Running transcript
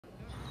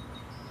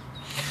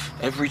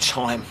Every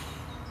time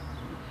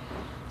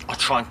I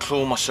try and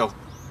claw myself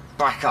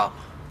back up,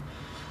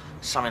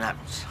 something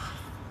happens.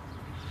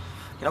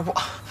 You know,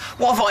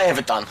 what have I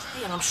ever done?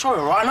 Ian, I'm sorry,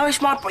 all right? I know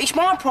it's my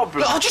problem.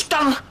 Look, I've just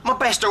done my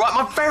best, all right?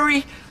 My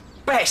very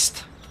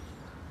best.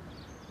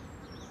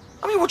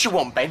 I mean, what do you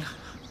want, Ben?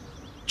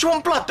 Do you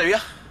want blood, do you?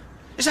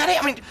 Is that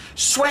it? I mean,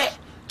 sweat,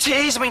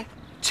 tears, I mean,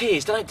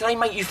 tears, do they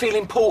make you feel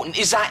important?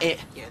 Is that it?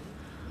 Yeah.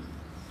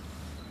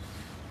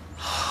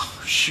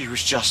 She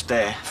was just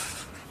there.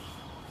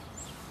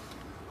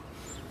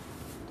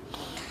 Do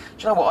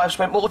you know what? I've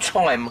spent more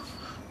time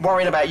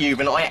worrying about you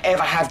than I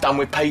ever have done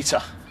with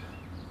Peter.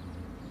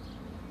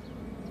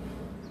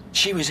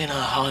 She was in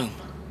her home.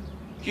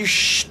 You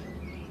stupid,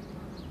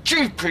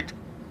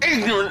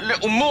 ignorant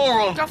little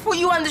moron. I thought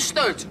you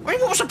understood. I mean,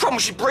 what was the problem?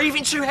 Was she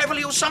breathing too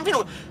heavily or something?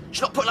 Or she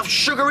not putting enough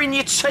sugar in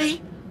your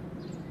tea?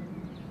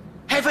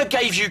 Heather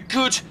gave you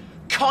good,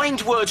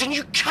 kind words and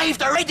you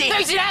caved her head in.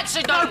 It's an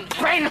accident! No,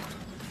 Ben!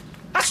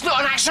 That's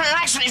not an accident. An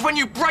accident is when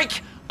you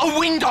break a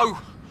window.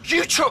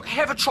 You took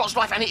Heather Trott's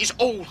life and it is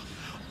all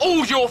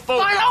your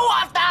fault. I know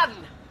what I've done!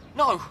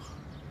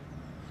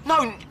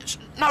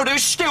 No,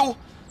 there's still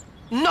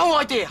no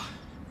idea.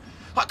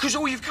 Because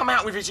all you've come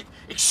out with is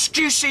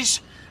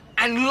excuses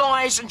and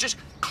lies and just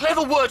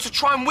clever words to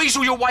try and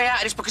weasel your way out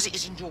of this because it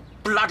is in your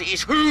blood. It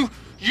is who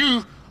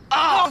you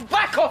are. Oh,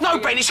 back off! No,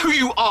 Ben, it's who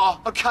you are,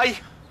 OK?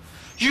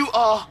 You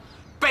are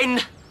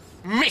Ben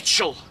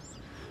Mitchell.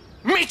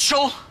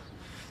 Mitchell!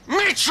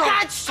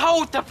 Dad's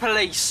told the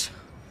police.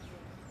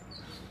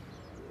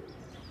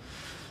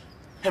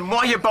 And why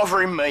are you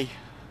bothering me?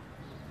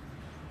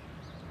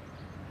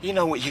 You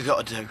know what you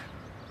got to do.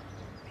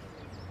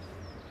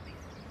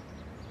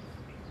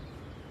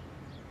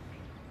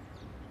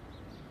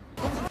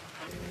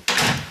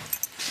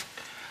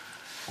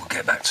 We'll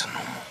get back to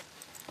normal.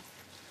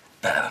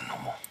 Better than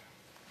normal.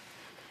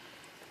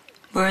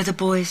 Where are the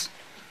boys?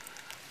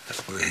 The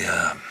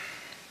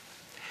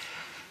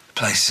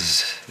place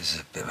is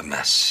a bit of a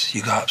mess.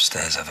 You go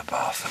upstairs, have a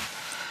bath, and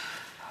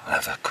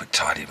I'll have a quick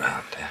tidy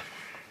round, yeah?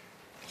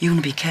 You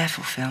want to be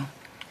careful, Phil.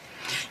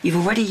 You've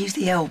already used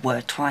the L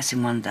word twice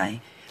in one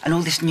day, and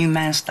all this new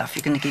man stuff,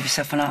 you're going to give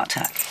yourself an heart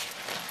attack.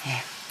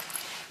 Here.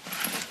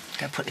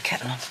 Go put the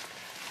kettle on.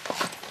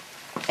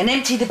 And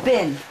empty the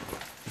bin.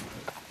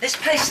 This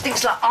place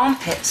stinks like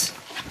armpits.